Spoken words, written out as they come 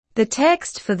The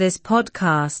text for this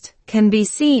podcast can be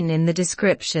seen in the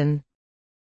description.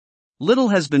 Little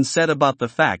has been said about the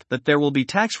fact that there will be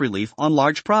tax relief on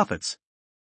large profits.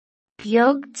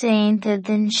 Beag déanta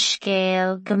den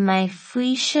scéal go mbeidh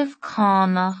faoisimh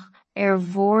cánach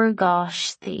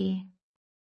mhórgáistí.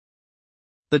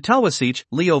 The Taoiseach,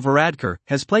 Leo Varadkar,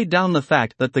 has played down the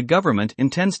fact that the government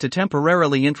intends to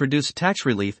temporarily introduce tax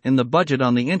relief in the budget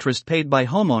on the interest paid by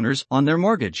homeowners on their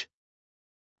mortgage.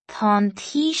 Tá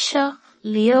Taoiseach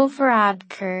Leo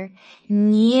Varadkar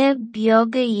ní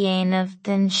beag a dhéanamh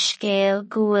den scéal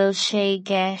go bhfuil sé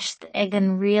gceist ag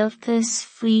an rialtas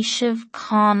faoisimh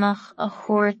cánach a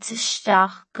thabhairt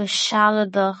isteach go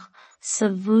sealadach sa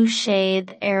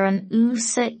bhuaiséad an ús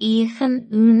a íochan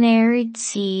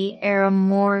únáiríteaí an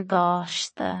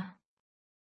mórgáiste.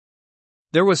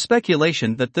 There was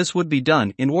speculation that this would be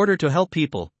done in order to help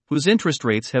people whose interest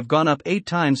rates have gone up 8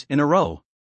 times in a row.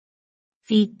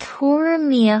 Bhí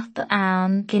tuairimíocht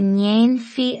ann go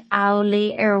ndéanfaí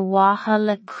amhlaidh mhaithe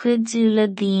le cuidiúla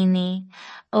daoine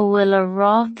a bhfuil a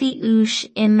rátaí ús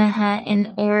imithe in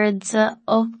airde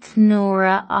 8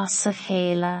 nuaire as a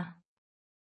chéile.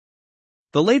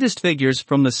 The latest figures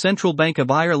from the Central Bank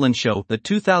of Ireland show that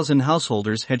 2,000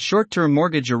 householders had short-term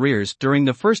mortgage arrears during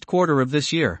the first quarter of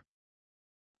this year.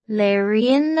 Le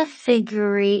rian na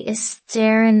figurí is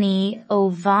deireanaí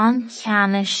ó bhain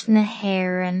cheannis na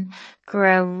hÉireann go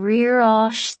raibh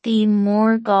riaráistí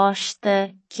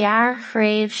mórgáiste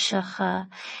gearchraobhseacha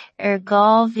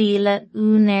 2000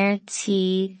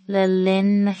 únáiríteaí le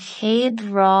linn na chéad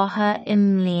rátha i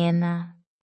mbliana.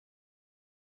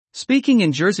 Speaking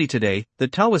in Jersey today, the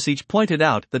Taoiseach pointed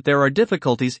out that there are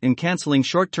difficulties in cancelling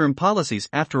short-term policies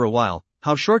after a while.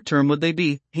 How short-term would they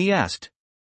be, he asked.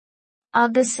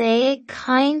 Agus é ag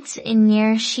caint I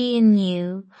nDéarsaí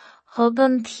inniu, thug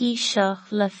an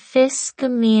Taoiseach le fios go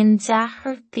mbíonn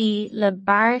deachtartaí le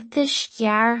beartais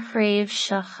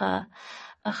gearchraobhseacha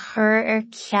a chur ar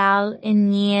ceall I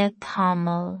ndiaidh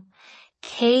tamall.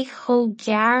 Cé chomh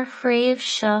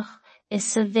gearchraobhseach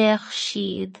is a bheadh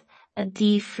siad, a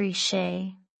dtíofraigh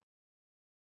sé.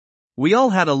 We all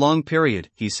had a long period,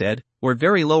 he said, where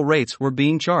very low rates were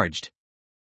being charged.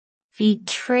 Bhí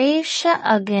tréimhse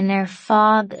agan ar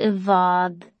fad I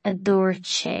bhfad a dúirt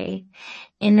sé,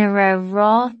 ina raibh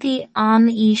rátaí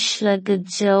an-ísle go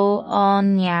deo á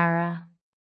ndearra.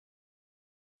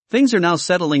 Things are now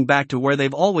settling back to where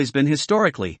they've always been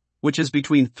historically, which is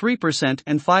between 3%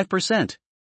 and 5%.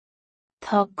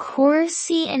 Tá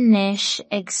cúrsaí anois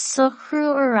ag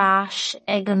socrú ar ais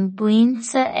ag an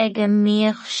buinte ag a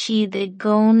mbíodh siad I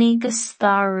gcónaí go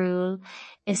stairiúil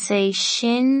is é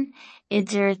sin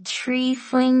idir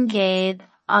 3%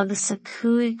 agus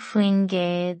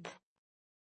 5%.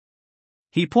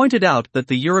 He pointed out that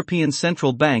the European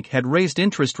Central Bank had raised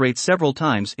interest rates several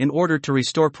times in order to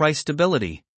restore price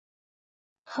stability.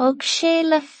 Thug sé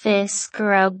le fios go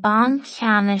raibh Banc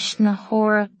Ceannis na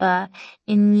hEorpa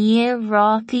I ndiaidh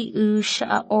rátaí ús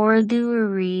a ordú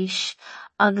arís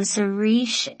agus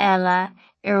arís eile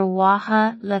ar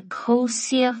mhaithe le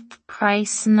cósaíocht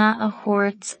praghsanna a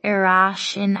thabhairt ar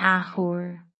ais in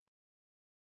athuair.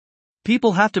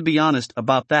 People have to be honest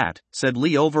about that, said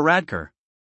Leo Varadkar.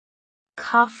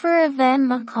 Caithfear a bheith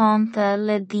macánta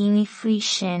le daoine faoi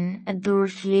sin a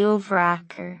dúirt Leo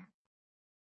Varadkar.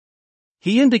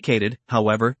 He indicated,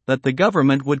 however, that the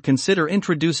government would consider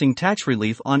introducing tax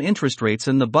relief on interest rates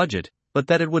in the budget, but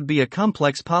that it would be a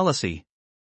complex policy.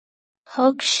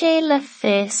 Thug sé le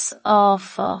fios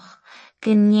áfach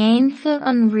go ndéanfadh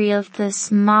an rialtas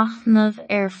machnamh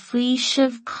ar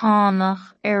faoisimh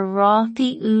cánach ar rátaí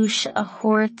ús a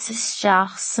thabhairt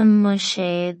isteach sa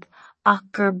mhuaiséad ach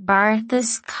gur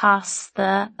beartas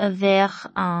casta a bheadh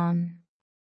ann.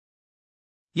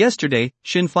 Yesterday,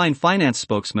 Sinn Féin finance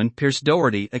spokesman Pearse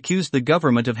Doherty accused the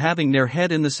government of having their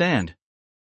head in the sand.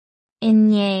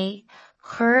 Inné,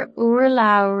 chur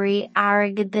urlabhraí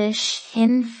airgeadais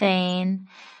Sinn Féin,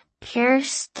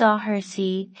 Pearse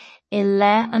Doherty I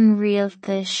le an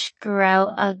rialtas go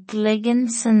raibh a gcloigeann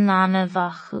sa nGaillimh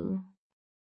acu.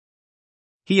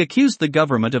 He accused the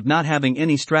government of not having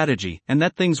any strategy and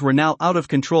that things were now out of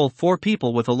control for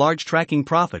people with a large tracking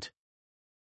profit.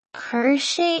 Chuir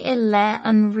sé I le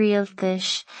an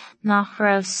rialtas nach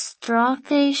raibh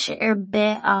stratéis ar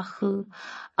bith acu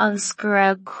agus go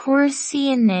raibh cúrsaí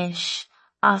anois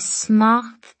as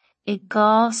smacht I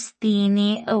gcás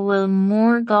daoine a bhfuil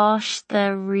mórgáiste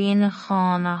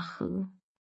rianacháin acu.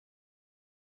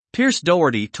 Pearse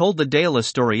Doherty told the Dáil a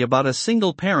story about a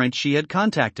single parent she had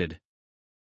contacted.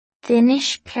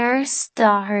 D'innis Pearse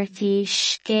Doherty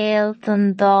scéal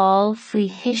don dál faoi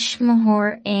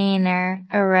thuismitheoir éinear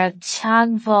a raibh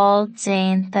teagmháil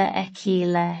déanta aici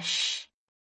leis.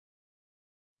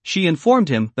 She informed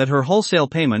him that her wholesale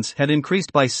payments had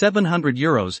increased by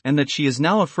 €700 and that she is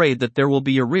now afraid that there will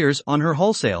be arrears on her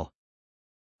wholesale.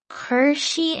 Chuir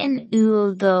sí in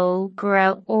úl dó go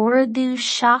raibh ordú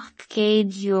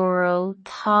 €700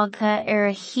 tagtha ar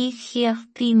a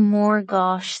thíochtaí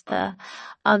mórgáiste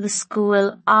agus go bhfuil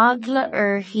eagla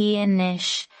uirthi anois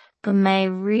go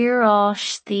mbeidh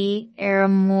riarástaí ar a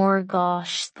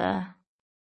mórgáiste.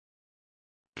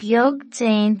 Beag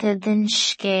déanta den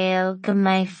scéal go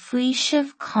mbeidh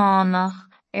faoisimh cánach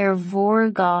ar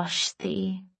mhórgáisteaí.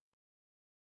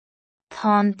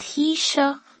 Tá an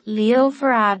Taoiseach Leo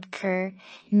Varadkar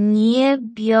ní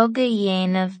beag a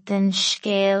dhéanamh den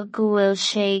scéal go bhfuil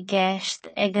sé gceist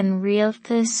ag an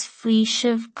rialtas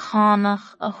faoisimh cánach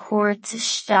a thabhairt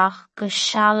isteach go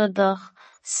sealadach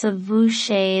sa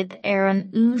bhuaiséad ar an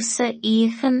uasa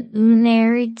íochan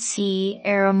únáiríteaí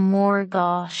ar a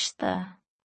mórgáiste.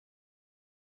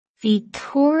 Bhí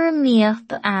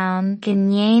tuairimíocht ann go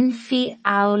ndéanfaí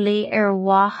amhlaidh ar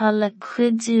mhaithe le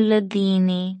cuidiúla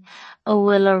daoine a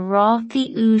bhfuil a rátaí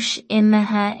ús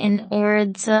imithe in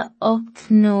airde 8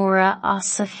 nuaire as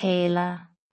a chéile.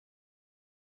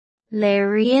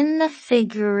 Léiríonn na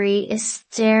figurí is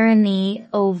deireanaí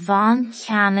ó bhan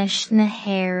ceannis na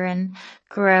hÉireann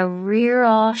go raibh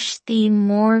riarástaí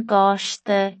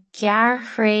mórgáiste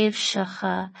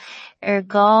gearchraobhaiseacha ar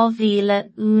 2000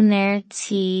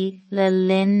 únáirtíí le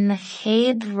linn na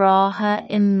chéad rátha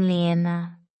i mbliana.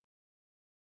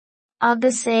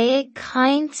 Agus é ag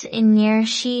caint i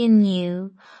ndáirsí inniu,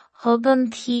 thug an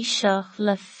Taoiseach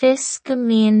le fios go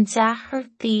mbíonn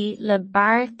deachtartaí le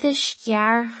beartais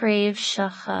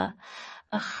gearchraobhaiseacha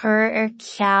a chur ar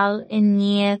ceall i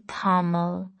ndiaidh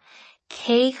tamaill,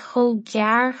 cé chomh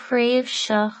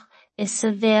gearchraobhaiseach is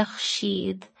a bheadh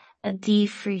siad, a dtí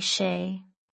sé.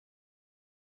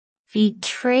 Bhí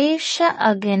tréimhse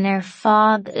agan ar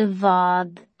fad I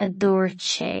bhfad a dúirt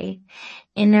sé,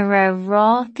 ina raibh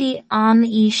rátaí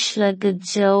an-ísle go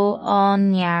deo á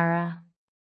ndearra.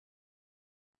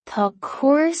 Tá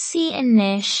cúrsaí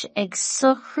anois ag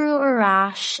socrú ar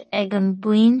ais ag an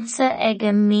bpointe ag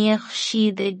a mbíodh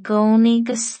siad I gcónaí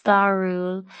go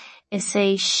stairiúil is é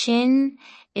sin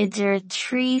idir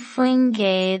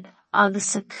 3%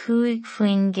 agus a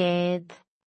 5%.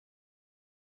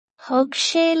 Thug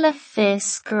sé le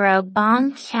fios go raibh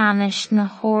Banc Ceannis na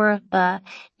hEorpa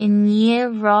I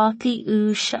ndiaidh rátaí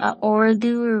ús a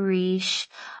ordú arís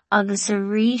agus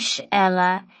arís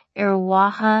eile ar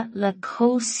mhaithe le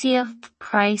cósaíocht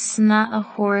praghsanna a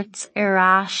thabhairt ar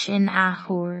ais in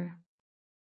athuair.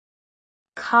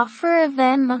 Caithfear a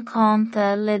bheith macánta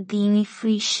le daoine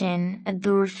faoi sin, a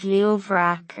dúirt Leo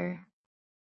Varadkar.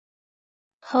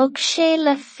 Thug sé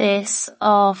le fios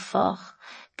áfach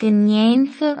go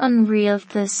ndéanfadh an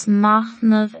rialtas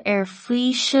machnamh ar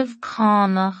faoisimh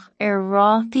cánach ar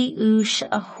rátaí ús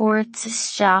a thabhairt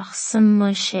isteach sa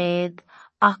mhuiséad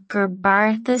ach gur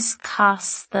beartas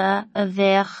casta a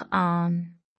bheadh ann.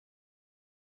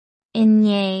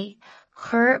 Inné,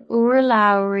 chuir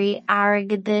urlabhraí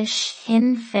airgeadais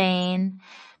Sinn Féin,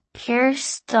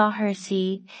 Pearse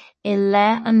Doherty I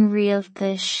leith an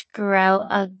rialtas go raibh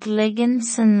a gcoigeann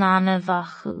sa nGaillimh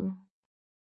acu.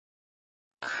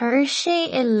 Chuir sé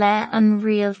I leith an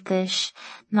rialtas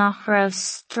nach raibh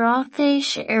stratais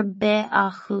ar bith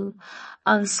acu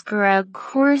agus go raibh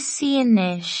cúrsaí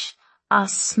anois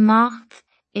as smacht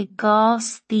I gcás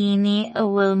daoine a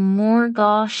bhfuil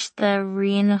mórgáiste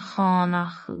rianacháin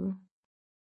acu.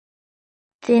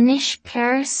 D'innis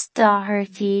Pearse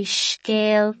Doherty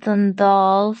scéal don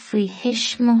dál faoi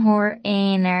thuismitheoir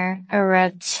éinear a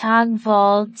raibh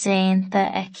teagmháil déanta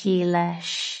aici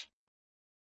leis.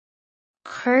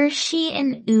 Chuir sí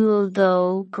in úl dó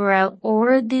go raibh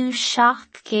ordú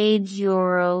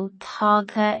 €700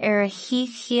 tagtha ar a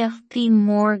thíochtaí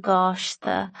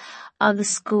mórgáiste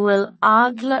agus go bhfuil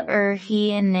eagla uirthi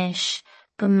anois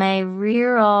go mbeidh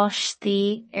riarástaí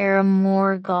ar a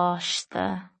mórgáiste.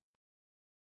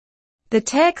 The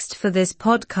text for this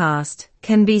podcast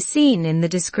can be seen in the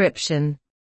description.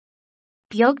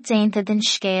 Beag déanta den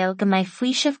scéal go mbeidh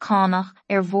faoisimh cánach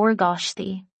ar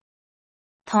mhórgáisteaí.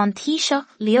 Tá an Taoiseach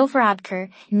Leo Varadkar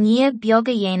ní beag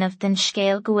a dhéanamh den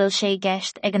scéal go bhfuil sé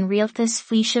gceist ag an rialtas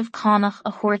faoisimh cánach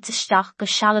a thabhairt isteach go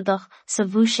sealadach sa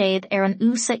bhuaiséad ar an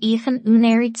uasa íochan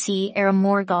únáiríteaí ar a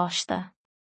mórgáiste.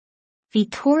 Bhí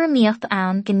tuairimíocht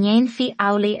ann go ndéanfaí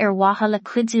amhlaidh ar mhaithe le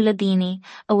cuidiúla daoine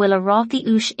a bhfuil a rátaí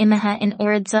ús imithe in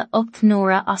airde 8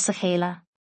 nuaire as a chéile.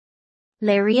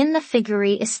 Léiríonn na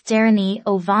figurí is deireanaí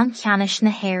ó bhain ceannais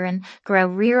na hÉireann go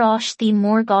raibh riaráistí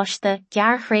mórgáiste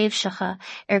gearchraobhseacha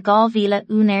ar 2000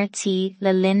 únairtí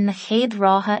le linn na chéad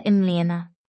rátha imbliana.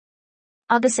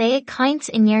 Agus é ag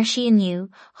caint i nGéarsaí inniu,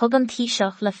 thug an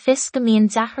Taoiseach le fios go mbíonn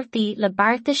deachtartaí le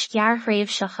beartais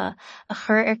gearchraobhseacha a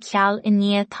chur ar ceall i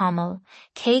ndiaidh tamil,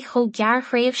 cé chomh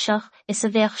gearchraobhseach is a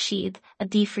bheadh siad, a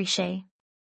dtíofraigh sé.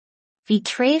 Bhí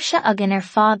tréimhse agan ar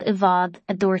fad I bhfad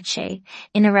a dúirt sé,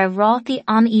 ina raibh rátaí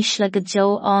an-ísle go deo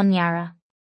á ndearra.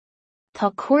 Tá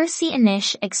cuasaí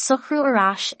anois ag socrú ar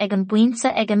ais ag an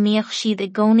buinte ag amíoch siad I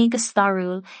gcónaí go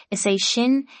starúil is é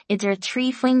sin idir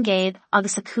 3%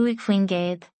 agus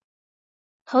 5%.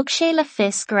 Thug sé le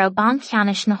fios go raibh banc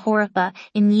ceannais na hHeorpa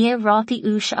I ndiaidh rátaí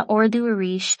ús a ordú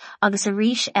arís agus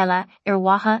arís eile ar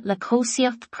mhaithe le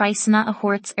cósaíocht praosanna a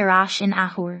thabhairt ar ais in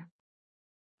athuair.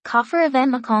 Caithfear a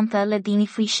bheith macánta le daoine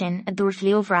faoi sin a dúirt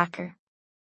Leo Varadkar.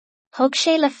 Thug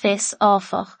sé le fios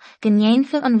áfach go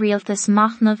ndéanfadh an rialtas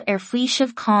machnamh ar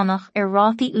faoisimh cánach ar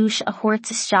rátaí ús a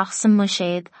thabhairt isteach sa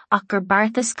muiséad ach gur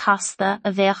beartas casta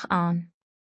a bheadh ann.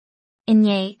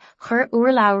 Inné, chur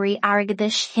urlabhraí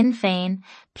airgeadais Sinn Féin,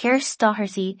 Pearse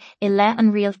Doherty I leith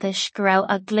an rialtas go raibh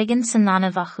a gcuigeann sa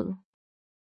nGainmh acu.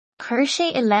 Chuir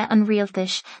sé I leith an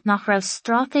rialtas nach raibh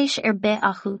stratéis ar bith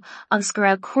acu agus go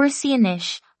raibh cuasaí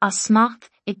anois as smacht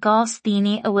I gcás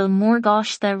daoine a bhfuil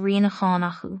mórgáiste rianacháin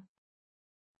acu.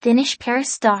 D'inis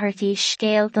Pearse Doherty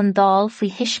scéal don dáil faoi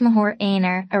thuismitheoir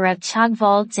éinear a raibh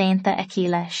teagmháil déanta aici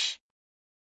leis.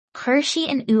 Chuir sí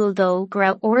in úl dó go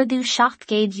raibh ordú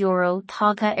 €700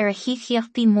 tagtha ar a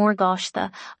híochaíochtaí mórgáiste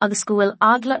agus go bhfuil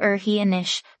eagla uirthi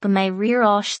anois go mbeidh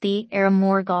riaráistí ar a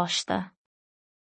mórgáiste.